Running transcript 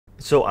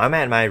So I'm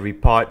at my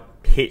report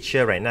page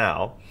here right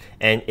now,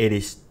 and it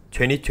is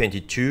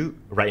 2022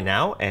 right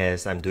now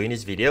as I'm doing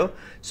this video.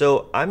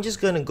 So I'm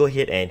just gonna go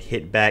ahead and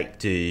hit back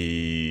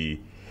to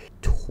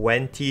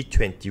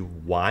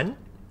 2021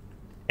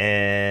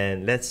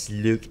 and let's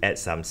look at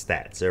some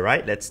stats. All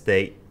right, let's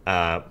take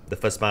the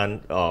first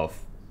month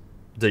of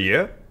the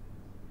year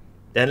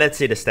and let's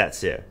see the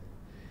stats here.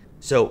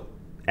 So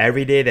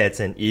every day that's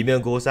an email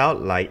goes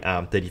out, like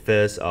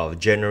 31st of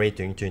January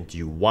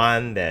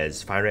 2021,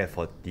 there's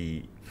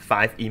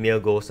 545 email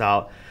goes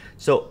out.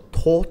 So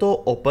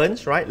total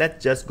opens, right?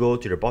 Let's just go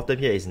to the bottom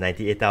here, is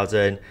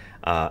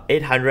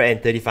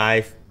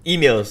 98,835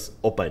 emails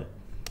open.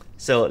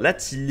 So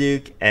let's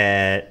look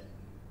at,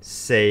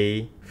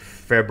 say,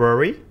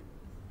 February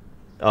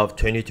of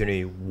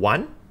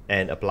 2021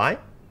 and apply.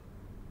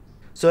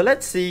 So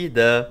let's see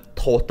the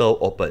total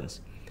opens.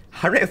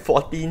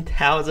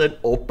 114,000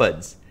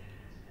 opens.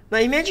 Now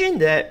imagine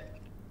that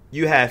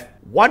you have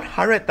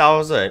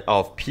 100,000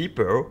 of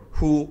people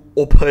who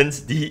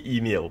opens the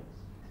email.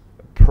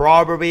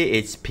 Probably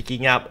it's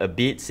picking up a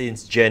bit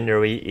since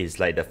January is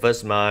like the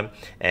first month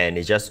and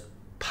it's just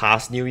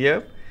past New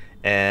Year.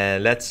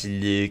 And let's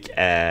look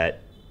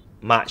at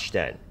March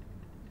then.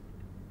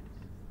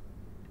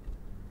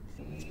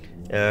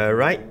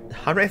 Right,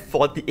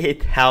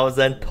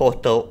 148,000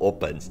 total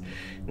opens.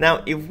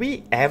 Now, if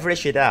we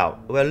average it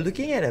out, we're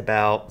looking at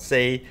about,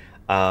 say,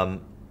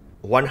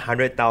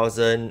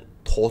 100,000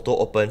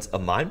 total opens a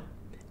month,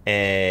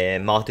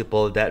 and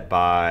multiple that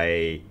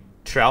by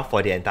 12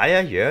 for the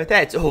entire year.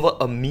 That's over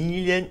 1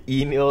 million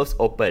emails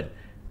open.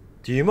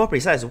 To be more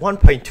precise,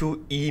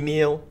 1.2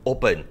 email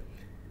open.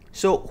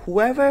 So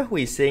whoever who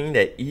is saying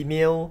that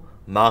email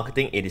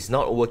marketing it is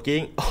not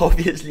working,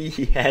 obviously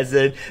he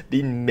hasn't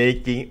been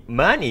making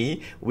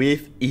money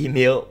with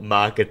email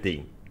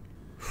marketing.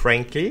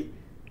 Frankly,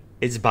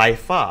 it's by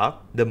far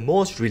the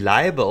most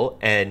reliable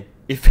and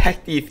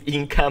effective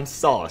income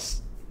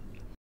source.